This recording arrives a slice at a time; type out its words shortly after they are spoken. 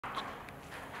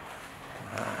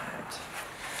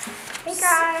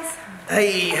guys.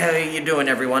 Hey, how you doing,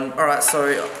 everyone? All right,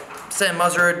 so Sam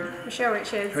Muzzard, Michelle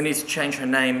Richards. who needs to change her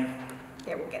name.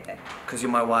 Yeah, we'll get there. Because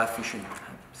you're my wife, you should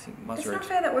see Muzzard. It's not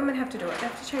fair that women have to do it. They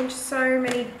have to change so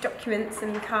many documents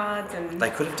and cards and... They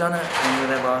could have done it when you were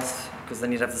there last, because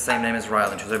then you'd have the same name as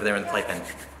Rylan. She was over there in the playpen.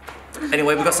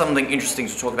 Anyway, we've got something interesting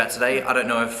to talk about today. I don't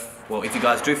know if you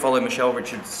guys do follow Michelle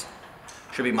Richards,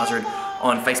 should be Muzzard,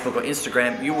 on Facebook or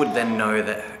Instagram, you would then know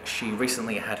that she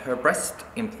recently had her breast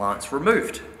implants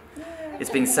removed. Yay. It's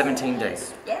been 17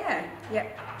 days. Yeah,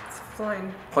 it's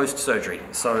flown. Post-surgery.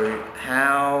 So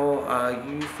how are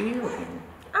you feeling?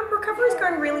 Recovery's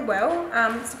going really well.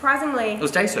 Surprisingly... It was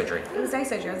day surgery. It was day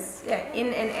surgery. I was,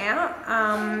 in and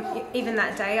out. Even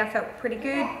that day I felt pretty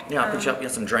good. Yeah, I picked you up, you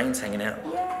had some drains hanging out.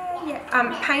 Yeah.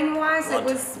 Pain-wise, it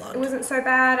wasn't so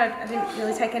bad. I didn't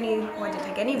really take any... Well, I didn't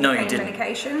take any pain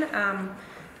medication.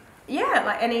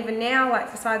 And even now,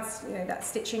 besides that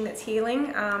stitching that's healing,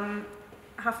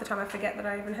 half the time I forget that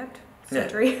I even had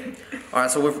surgery. Yeah. All right,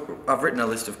 so I've written a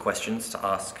list of questions to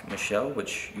ask Michelle,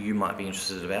 which you might be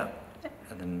interested about.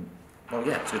 And then,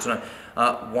 it's good to know.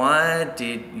 Why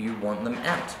did you want them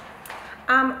out?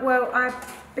 I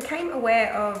became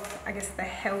aware of, the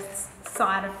health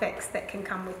side effects that can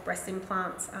come with breast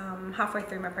implants halfway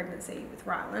through my pregnancy with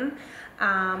Rylan.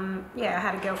 I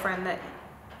had a girlfriend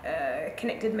that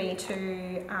connected me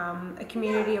to a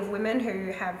community of women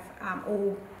who have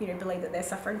all believe that they're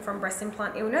suffering from breast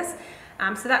implant illness.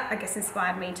 So that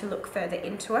inspired me to look further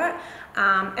into it.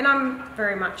 And I'm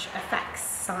very much a facts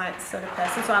science sort of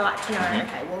person, so I like to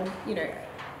know,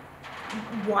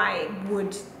 why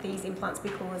would these implants be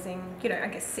causing,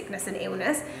 sickness and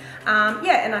illness?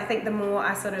 And I think the more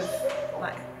I sort of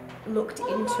looked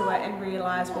into it and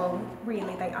realised, well,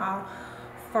 really they are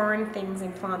foreign things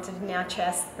implanted in our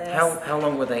chest. How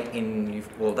long were they in?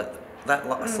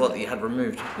 That slot that you had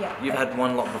removed. Yeah. You've had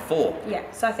one lot before. Yeah.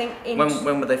 So I think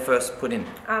when were they first put in?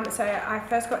 So I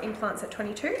first got implants at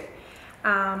 22.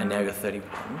 And now you're 31.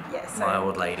 Yeah. So, my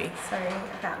old lady. So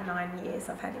about 9 years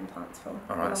I've had implants for.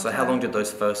 All right. So how long did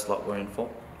those first lot were in for?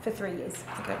 For 3 years.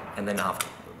 Okay. And then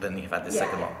you've had the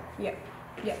second lot. Yeah.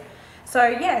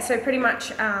 So pretty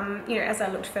much, as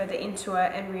I looked further into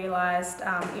it and realised,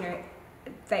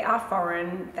 they are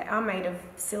foreign, they are made of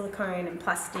silicone and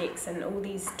plastics and all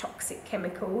these toxic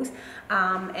chemicals,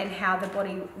 and how the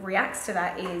body reacts to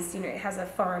that is, it has a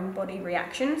foreign body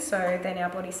reaction, so then our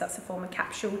body starts to form a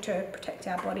capsule to protect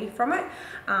our body from it.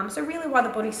 So really why the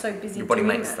body's so busy your body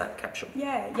doing makes that capsule.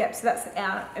 So that's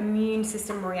our immune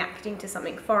system reacting to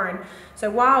something foreign. So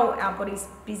while our body's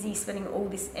busy spending all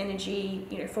this energy,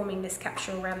 forming this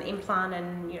capsule around the implant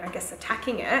and,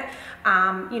 attacking it,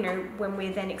 when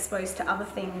we're then exposed to other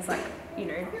things like,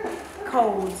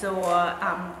 colds or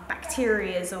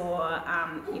bacterias or,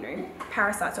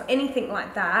 parasites or anything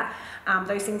like that,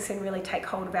 those things can really take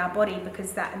hold of our body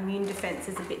because that immune defense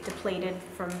is a bit depleted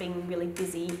from being really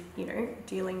busy,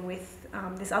 dealing with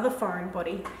this other foreign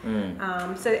body. And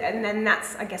then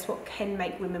that's, what can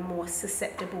make women more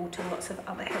susceptible to lots of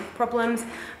other health problems.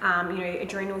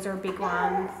 Adrenals are a big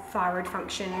one, thyroid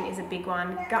function is a big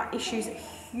one, gut issues are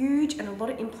huge, and a lot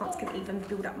of implants can even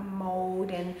build up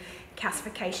mold and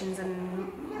calcifications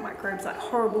and microbes,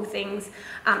 horrible things.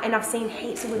 And I've seen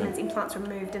heaps of women's implants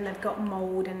removed and they've got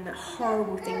mold and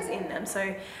horrible things in them.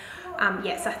 So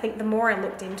so I think the more I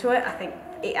looked into it, I think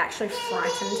it actually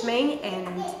frightened me,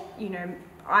 and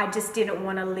I just didn't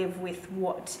want to live with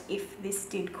what if this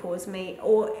did cause me,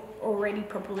 or already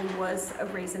probably was a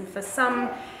reason for some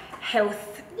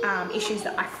health issues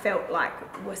that I felt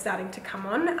like were starting to come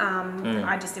on.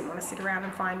 I just didn't want to sit around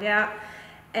and find out.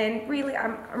 And really,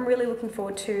 I'm really looking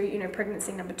forward to,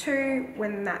 pregnancy number 2,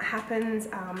 when that happens.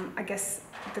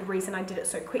 The reason I did it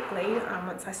so quickly,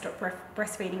 once I stopped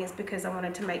breastfeeding, is because I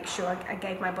wanted to make sure I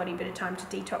gave my body a bit of time to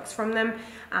detox from them,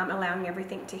 allowing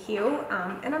everything to heal.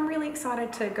 And I'm really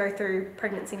excited to go through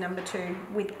pregnancy number 2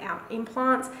 without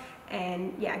implants.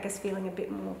 And feeling a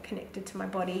bit more connected to my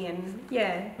body and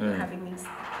having these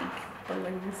big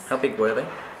balloons. How big were they?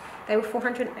 They were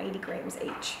 480 grams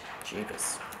each.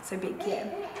 Jeepers. So big, yeah.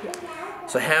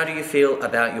 So how do you feel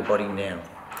about your body now?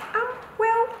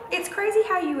 Well, it's crazy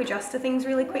how you adjust to things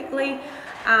really quickly.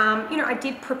 I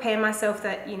did prepare myself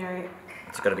that,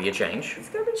 it's got to be a change. It's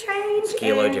got to be change. It's a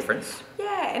kilo difference.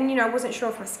 Yeah, and I wasn't sure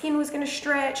if my skin was going to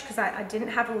stretch because I didn't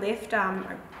have a lift.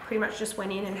 I pretty much just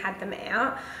went in and had them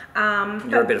out.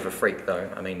 You're a bit of a freak though.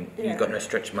 I mean, you've got no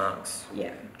stretch marks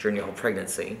during your whole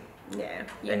pregnancy. Yeah.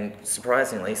 And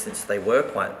surprisingly, since they were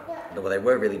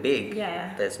really big,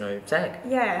 Yeah. there's no tag.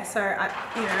 Yeah, so I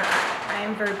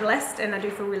am very blessed, and I do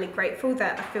feel really grateful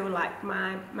that I feel like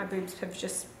my boobs have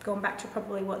just gone back to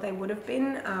probably what they would have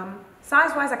been.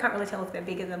 Size wise, I can't really tell if they're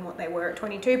bigger than what they were at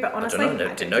 22, but honestly, I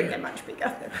don't think they're much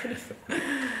bigger.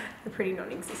 They're pretty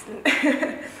non-existent.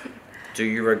 Do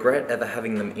you regret ever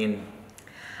having them in?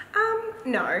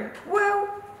 No.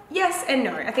 Well, yes and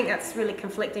no. I think that's really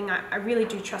conflicting. I really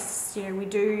do trust, we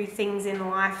do things in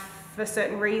life for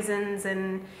certain reasons,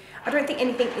 and I don't think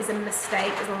anything is a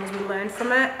mistake as long as we learn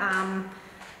from it.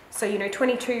 So,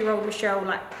 22-year-old Michelle,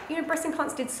 breast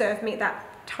implants did serve me at that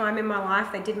time in my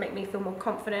life. They did make me feel more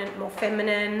confident, more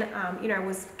feminine. I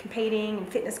was competing in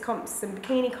fitness comps and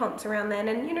bikini comps around then,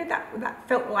 and that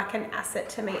felt like an asset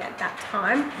to me at that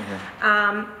time.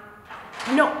 Mm-hmm.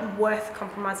 Not worth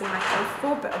compromising my health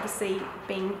for, but obviously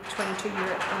being 22, you're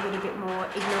a little bit more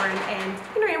ignorant,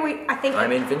 and I think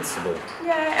I'm invincible.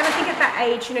 Yeah, and I think at that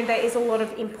age, there is a lot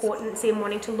of importance in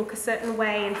wanting to look a certain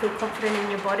way and feel confident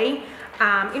in your body.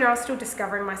 I was still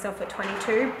discovering myself at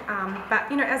 22,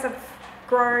 but as I've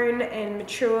grown and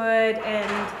matured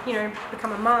and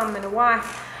become a mum and a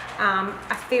wife,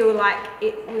 I feel like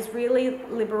it was really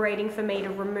liberating for me to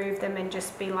remove them and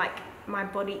just be like, my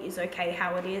body is okay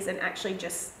how it is, and actually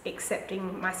just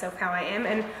accepting myself how I am.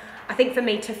 And I think for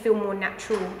me to feel more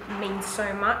natural means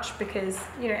so much, because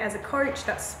as a coach,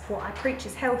 that's what I preach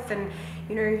is health, and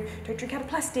don't drink out of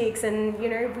plastics, and we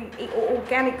eat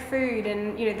organic food,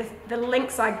 and the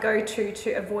lengths I go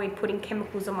to avoid putting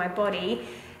chemicals on my body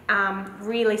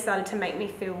really started to make me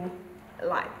feel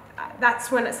like,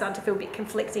 that's when it started to feel a bit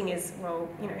conflicting, is, well,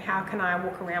 how can I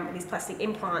walk around with these plastic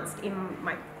implants in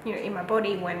my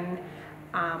body when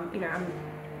I'm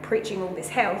preaching all this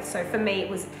health. So for me, it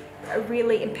was a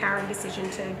really empowering decision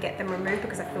to get them removed,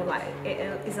 because I feel like it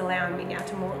is allowing me now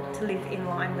to live in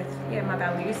line with my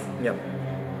values. Yep.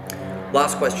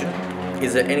 Last question: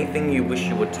 is there anything you wish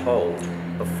you were told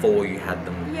before you had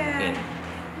them in?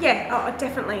 Yeah,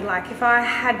 definitely. Like, if I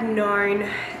had known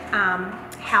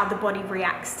how the body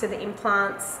reacts to the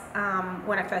implants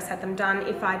when I first had them done,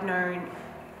 if I'd known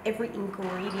every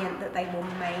ingredient that they were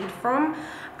made from,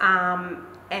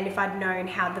 and if I'd known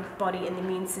how the body and the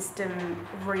immune system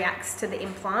reacts to the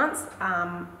implants,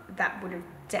 that would have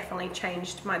definitely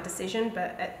changed my decision.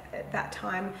 But at that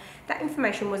time, that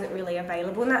information wasn't really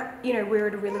available, and that we're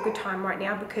at a really good time right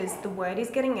now, because the word is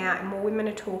getting out and more women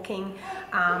are talking,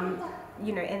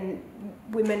 and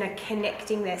women are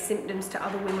connecting their symptoms to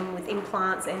other women with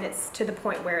implants, and it's to the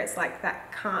point where it's like,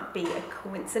 that can't be a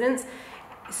coincidence.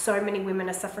 So many women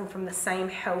are suffering from the same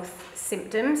health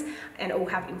symptoms and all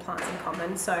have implants in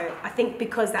common. So I think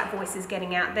because that voice is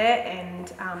getting out there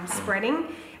and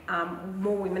spreading,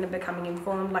 more women are becoming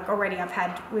informed. Like, already I've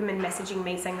had women messaging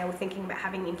me saying they were thinking about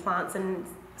having implants, and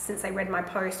since they read my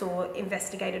post or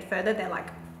investigated further, they're like,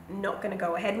 not going to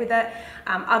go ahead with it.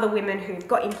 Other women who've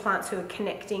got implants who are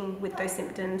connecting with those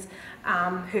symptoms,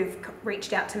 who've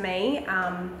reached out to me,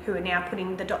 who are now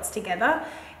putting the dots together.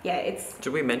 Yeah, it's...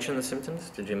 Did we mention the symptoms?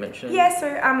 Did you mention? Yeah,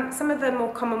 so some of the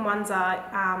more common ones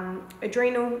are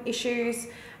adrenal issues,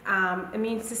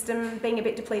 immune system being a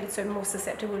bit depleted, so more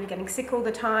susceptible to getting sick all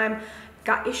the time.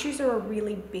 Gut issues are a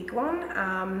really big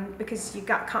one, because your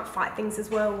gut can't fight things as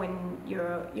well when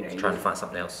you're, trying to fight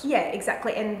something else. Yeah,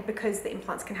 exactly. And because the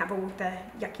implants can have all the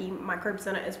yucky microbes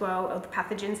on it as well, or the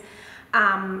pathogens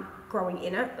growing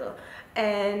in it.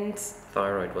 And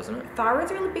thyroid, wasn't it? Thyroid's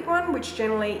a really big one, which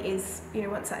generally is,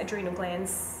 once the adrenal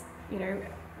glands,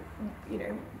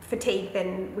 fatigue,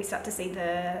 then we start to see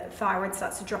the thyroid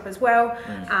starts to drop as well.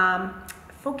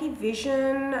 Foggy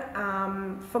vision,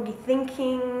 foggy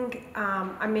thinking,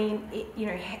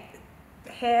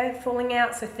 hair falling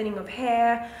out, so thinning of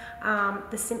hair,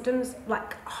 the symptoms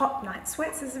like hot night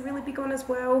sweats is a really big one as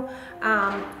well,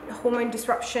 hormone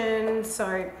disruption.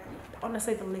 So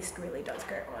honestly, the list really does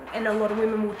go on, and a lot of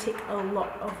women will tick a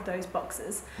lot of those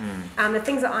boxes. The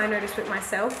things that I noticed with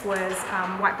myself was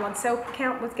white blood cell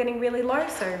count was getting really low,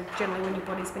 so generally when your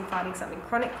body's been fighting something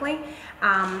chronically,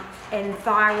 and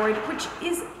thyroid, which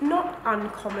is not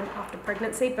uncommon after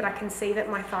pregnancy, but I can see that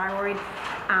my thyroid,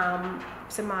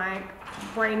 so my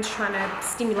brain's trying to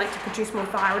stimulate to produce more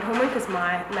thyroid hormone because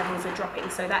my levels are dropping.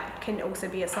 So that can also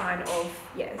be a sign of,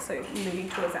 so moving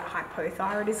towards that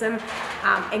hypothyroidism.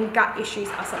 And gut issues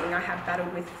are something I have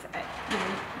battled with at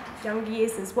younger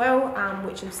years as well,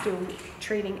 which I'm still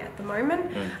treating at the moment.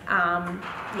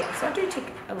 So I do tick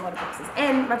a lot of boxes,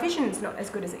 and my vision is not as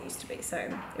good as it used to be. So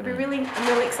I'm really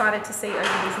excited to see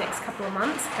over these next couple of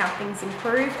months how things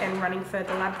improve, and running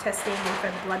further lab testing and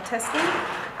further blood testing.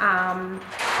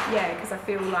 Yeah, because I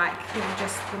feel like, you know,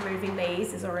 just removing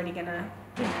these is already gonna,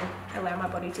 you know, allow my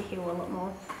body to heal a lot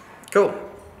more. Cool.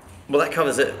 Well, that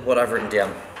covers it, what I've written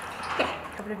down. Yeah,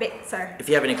 covered a bit, so If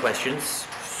you have any questions,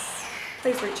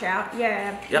 please reach out.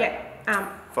 Yeah, Yep. yeah.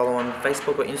 Follow on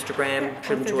Facebook or Instagram, Or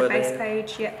shoot them to through her the base there.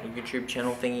 page, yeah. Your YouTube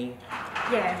channel thingy.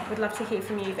 Yeah, we'd love to hear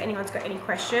from you. If anyone's got any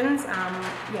questions,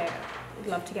 yeah, we'd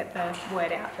love to get the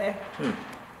word out there.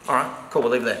 All right, cool.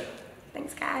 We'll leave it there.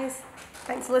 Thanks, guys.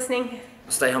 Thanks for listening.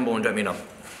 Stay humble and don't be numb.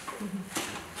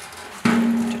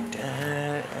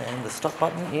 And the stop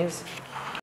button is